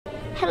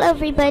Hello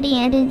everybody,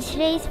 and in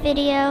today's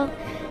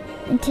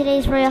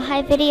Royale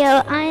High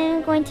video, I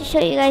am going to show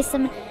you guys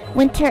some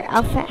winter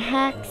outfit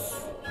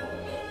hacks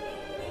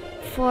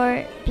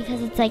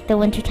because it's like the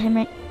winter time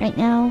right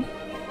now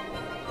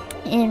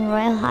in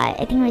Royale High.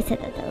 I think I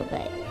said that though,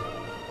 but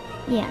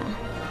yeah.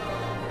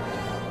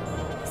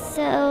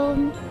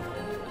 So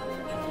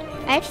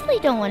I actually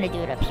don't want to do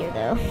it up here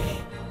though.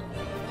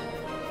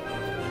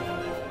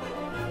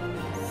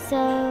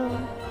 So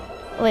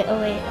wait,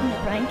 I'm the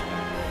front.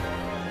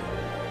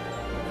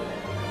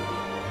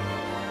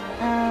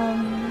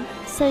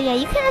 So yeah,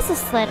 you can also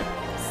slide up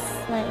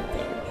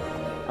there.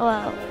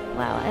 Oh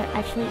wow, I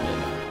actually made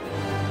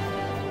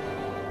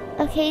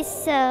it. Okay,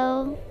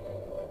 so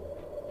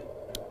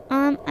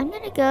I'm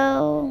gonna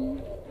go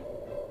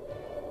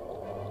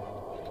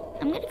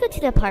to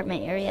the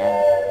apartment area.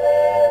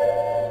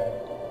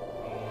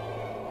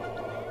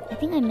 I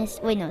think I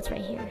missed, wait, no, it's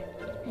right here,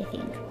 I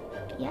think,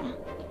 yeah.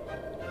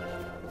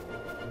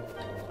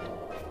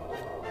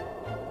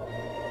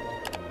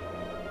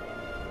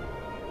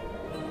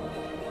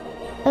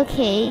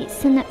 Okay,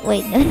 so now,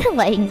 wait, no, the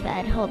lighting's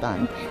bad. Hold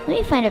on. Let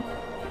me find a...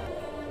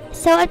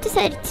 So I've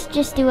decided to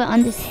just do it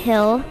on this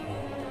hill,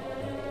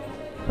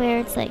 where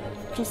it's like,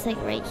 just like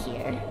right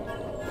here.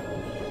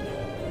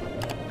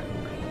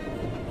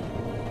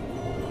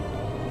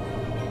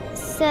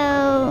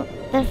 So,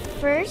 the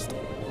first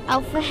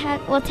outfit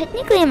hack, well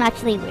technically I'm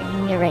actually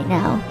wearing it right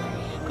now.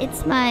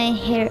 It's my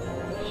hair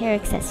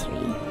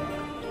accessory.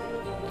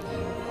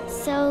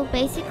 So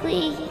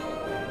basically,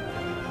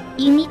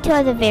 you need to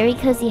have a very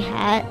cozy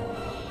hat.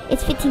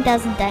 It's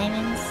 15,000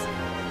 diamonds.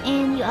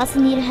 And you also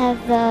need to have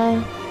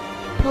the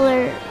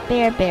polar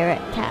bear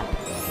cap.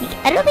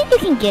 I don't think you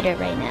can get it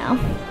right now,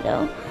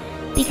 though.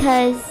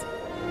 Because,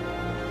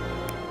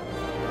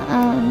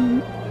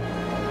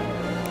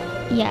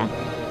 yeah.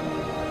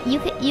 You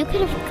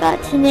could have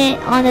gotten it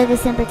on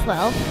December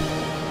 12th.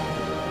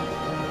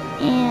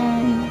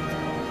 And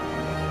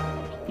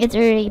it's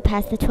already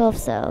past the 12th,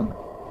 so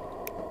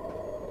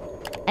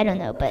I don't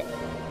know, but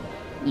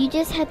you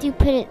just have to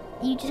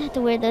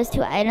wear those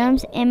two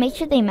items and make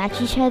sure they match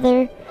each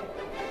other,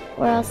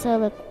 or else it'll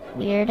look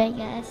weird, I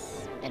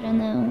guess. I don't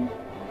know.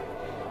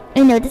 I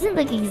know it doesn't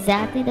look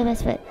exactly the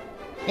best, but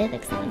it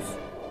looks nice,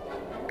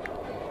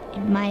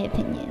 in my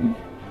opinion.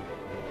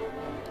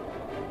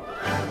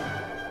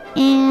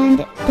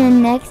 And the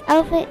next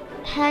outfit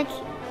hack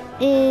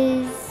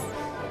is...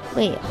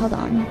 Wait, hold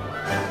on.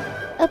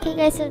 Okay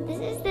guys, so this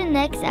is the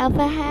next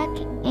outfit hack,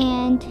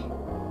 and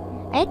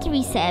I had to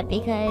reset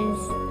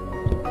because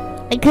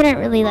I couldn't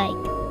really like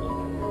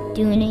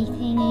do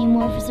anything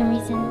anymore for some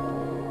reason.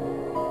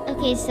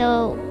 Okay,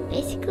 so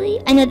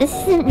basically, I know this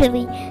isn't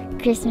really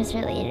Christmas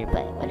related,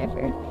 but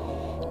whatever.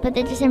 But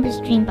the December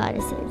stream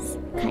bodices,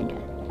 kinda.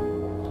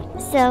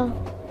 So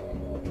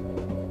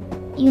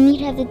you need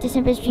to have the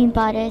December stream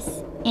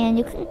bodice, and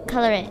you can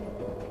color it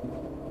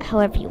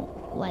however you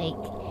like.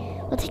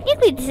 Well,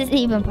 technically this isn't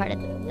even part of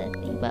the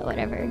thing, but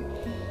whatever.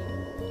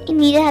 You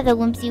need to have the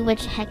Whimsy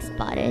Witch Hex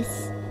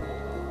bodice,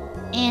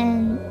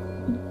 and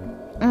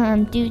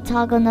do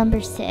toggle number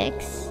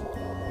 6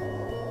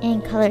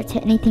 and color it to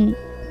any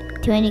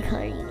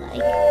color you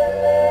like.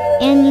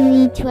 And you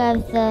need to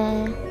have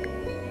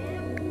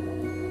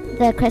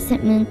the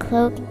Crescent Moon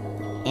cloak,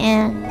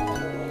 and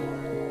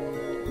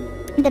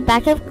the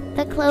back of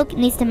the cloak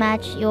needs to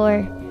match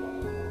your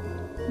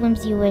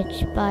Whimsy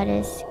Witch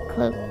bodice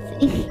cloak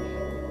thing.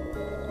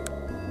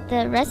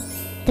 The rest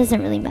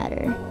doesn't really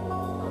matter.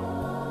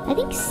 I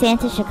think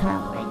Santa should come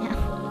out right now.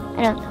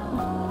 I don't know.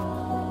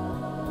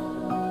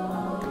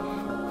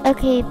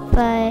 Okay,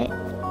 but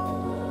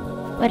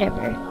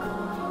whatever.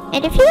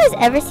 And if you guys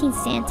ever seen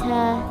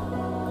Santa,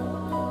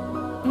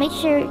 make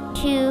sure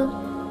to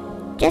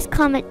just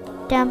comment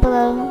down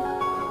below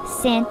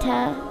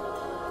Santa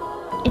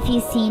if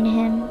you've seen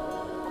him.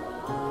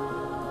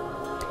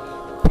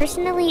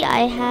 Personally,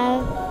 I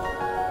have,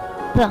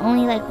 but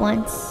only like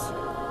once.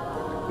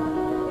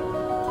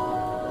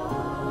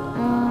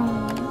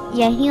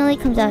 Yeah, he only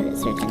comes out at a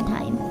certain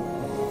time.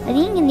 I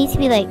think it needs to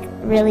be like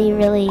really,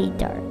 really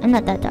dark. I'm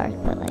not that dark,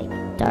 but like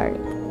dark.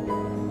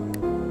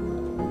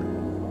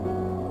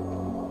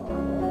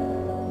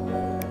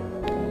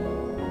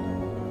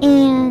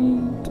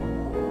 And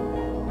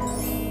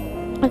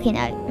okay,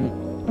 now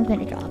I'm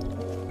gonna drop.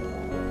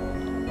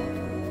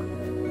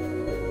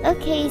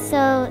 Okay,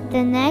 so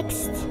the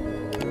next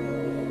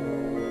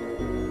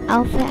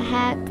outfit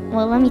hack.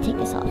 Well, let me take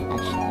this off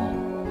actually.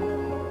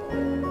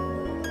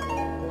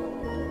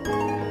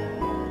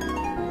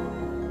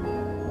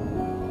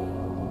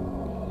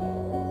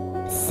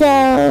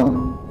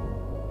 So,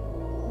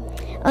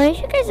 if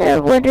you guys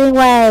are wondering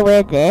why I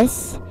wear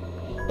this,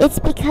 it's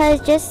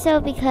because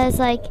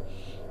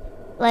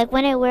like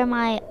when I wear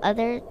my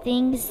other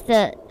things,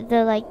 the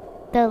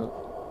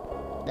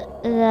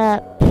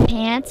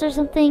pants or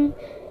something,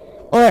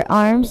 or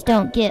arms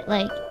don't get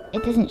like,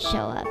 it doesn't show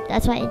up.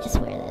 That's why I just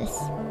wear this.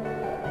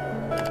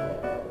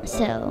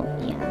 So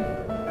yeah.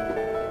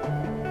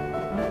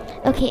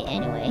 Okay,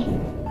 anyway.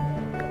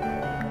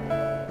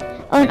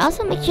 Oh, and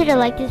also make sure to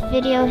like this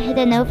video, hit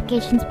the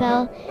notifications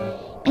bell,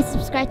 and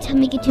subscribe to help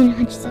me get to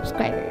 100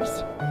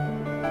 subscribers.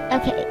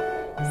 Okay,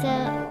 so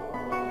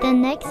the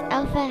next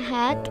alpha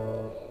hack,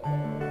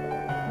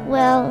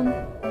 well,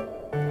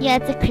 yeah,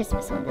 it's a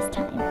Christmas one this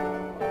time.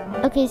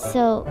 Okay,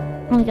 so,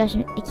 oh my gosh,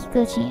 it keeps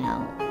glitching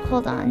out.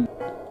 Hold on.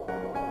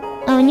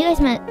 Oh, and you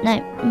guys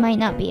might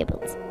not be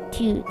able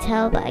to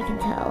tell, but I can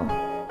tell.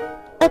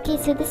 Okay,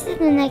 so this is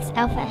the next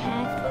alpha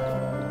hack.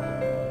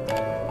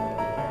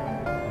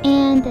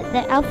 And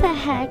the alpha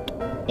hack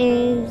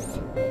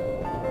is,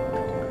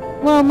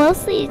 well,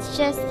 mostly it's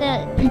just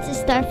the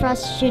Princess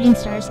Starfrost Shooting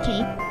Stars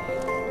cape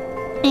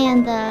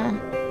and the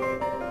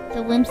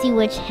Whimsy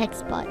Witch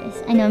Hex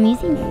bodice. I know I'm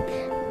using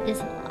this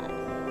a lot,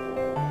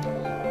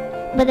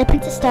 but the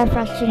Princess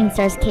Starfrost Shooting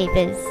Stars cape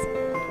is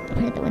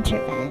part of the winter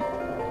event,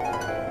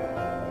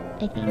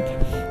 I think.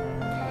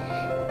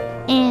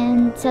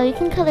 And so you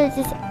can color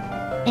this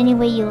any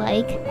way you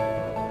like,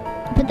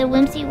 but the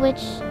Whimsy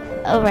Witch,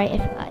 oh right, I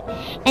forgot.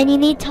 And you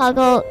need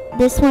toggle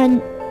this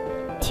one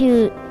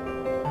to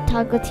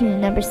toggle to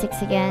number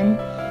 6 again,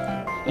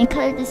 and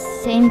color the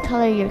same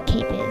color your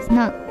cape is,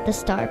 not the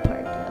star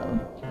part though,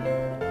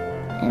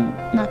 and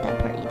not that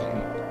part either.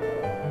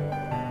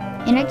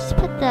 And I just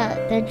put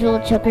the jewel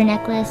choker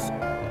necklace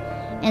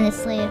and the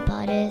Slayer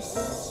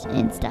bodice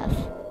and stuff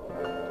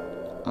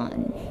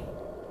on.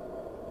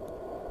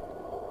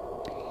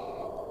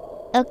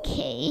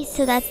 Okay,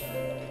 so that's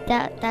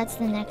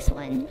the next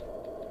one.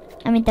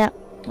 I mean, that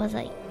was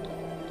like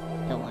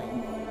the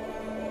one.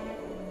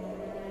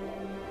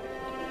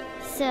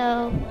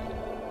 So,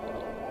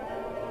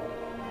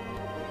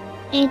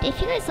 and if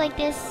you guys like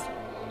this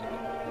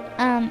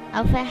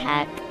alpha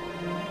hack,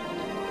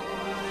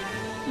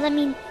 let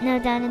me know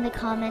down in the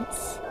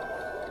comments.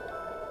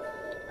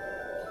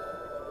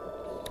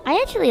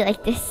 I actually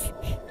like this.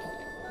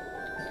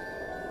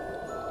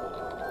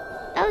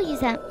 I'll use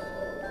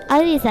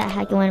that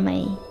hack in one of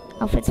my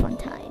outfits one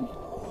time.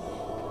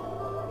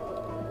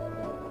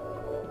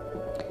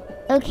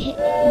 Okay, I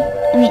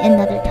mean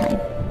another time,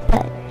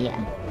 but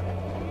yeah.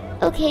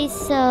 Okay,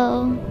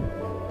 so,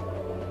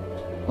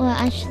 well,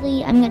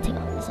 actually, I'm gonna take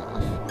all this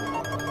off.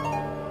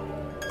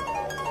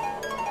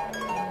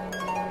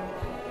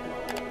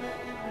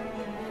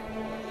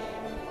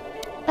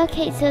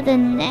 Okay, so the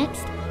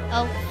next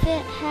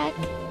outfit hack.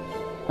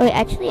 Oh, wait,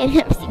 actually, I've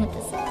never seen what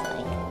this looks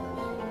like.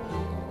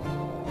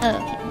 Oh,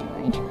 okay, never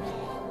mind.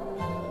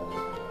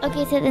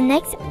 Okay, so the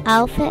next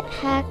outfit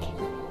hack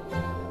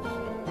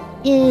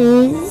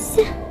is,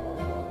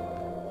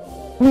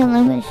 well,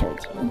 I'm going to show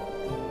it to you.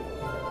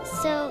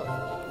 So,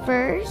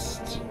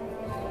 first,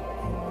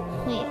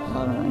 wait,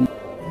 hold on.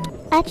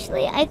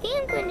 Actually, I think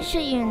I'm going to show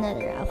you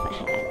another outfit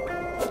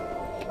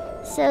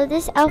hack. So,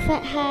 this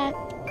outfit hack,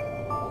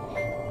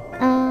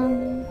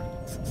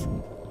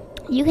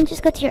 you can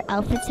just go to your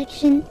outfit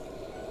section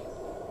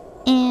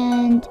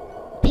and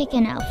pick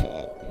an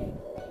outfit.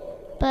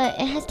 But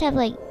it has to have,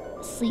 like,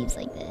 sleeves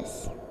like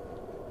this.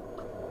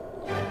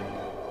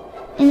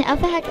 And the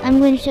outfit hack I'm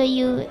going to show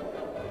you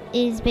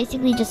is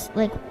basically just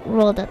like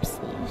rolled up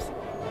sleeves.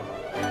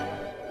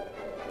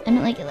 I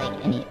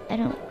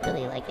don't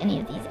really like any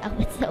of these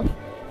outfits though.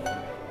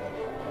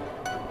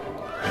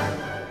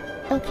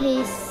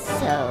 Okay,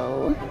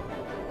 so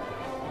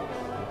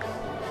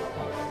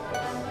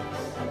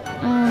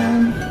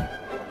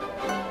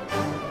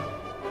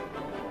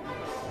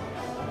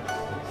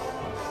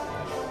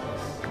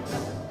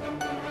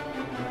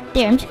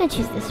there, I'm just gonna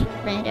choose this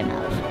random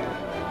outfit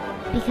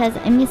because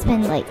I'm gonna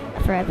spend like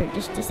forever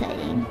just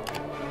deciding.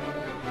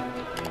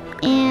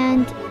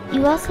 And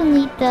you also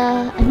need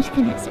the, I'm just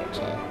gonna search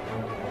it.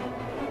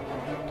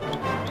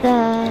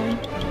 I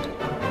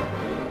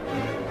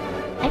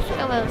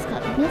forgot what it was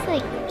called. It was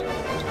like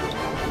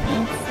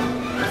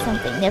fancy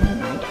something. Never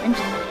mind. I'm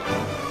just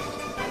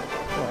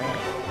for it.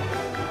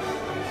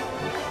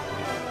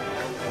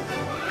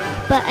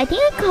 But I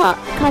think it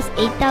costs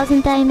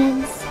 8,000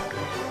 diamonds.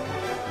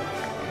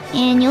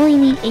 And you only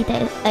need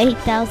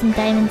 8,000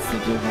 diamonds to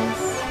do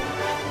this.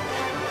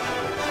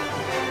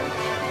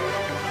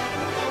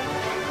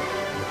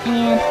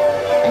 And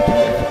I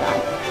totally forgot.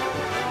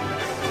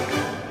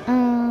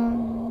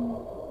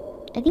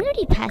 I think I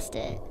already passed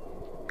it.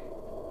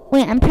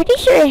 Wait, I'm pretty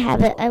sure I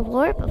have it. I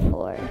wore it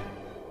before.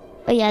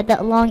 Oh yeah,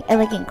 the long,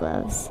 elegant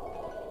gloves.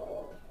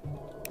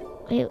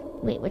 Wait,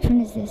 which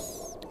one is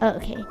this? Oh,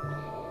 okay.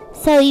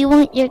 So you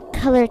want your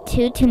color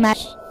 2 to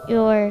match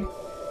your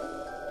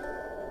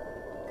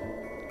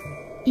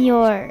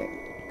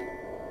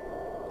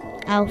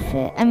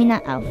outfit. I mean,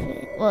 not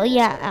outfit. Well,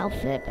 yeah,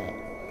 outfit, but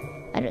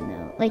I don't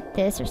know. Like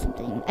this or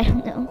something. I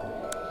don't know.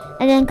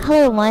 And then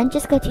color 1,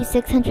 just go to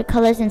 600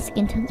 colors and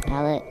skin tones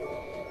palette.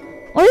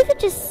 Or you could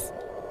just,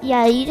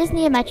 yeah, you just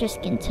need to match your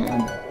skin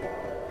tone.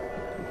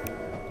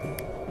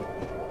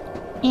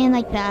 And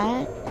like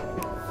that.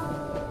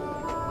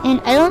 And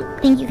I don't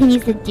think you can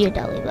use the Deer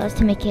Dolly gloves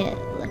to make it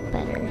look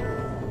better.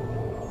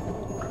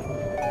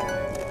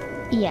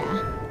 Yeah.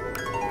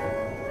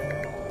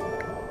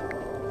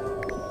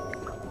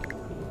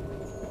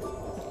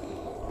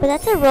 But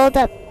that's a rolled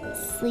up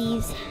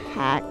sleeves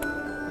hack.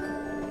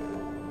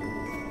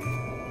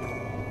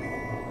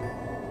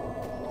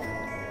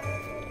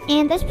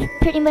 And that's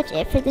pretty much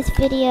it for this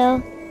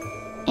video.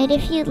 And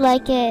if you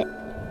like it,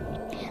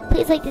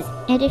 please like this.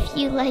 And if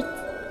you like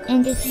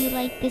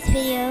this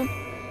video,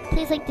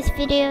 please like this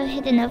video,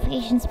 hit the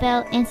notifications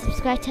bell, and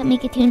subscribe to help me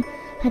get to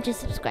 100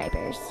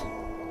 subscribers.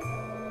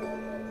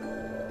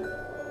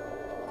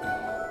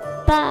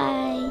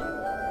 Bye.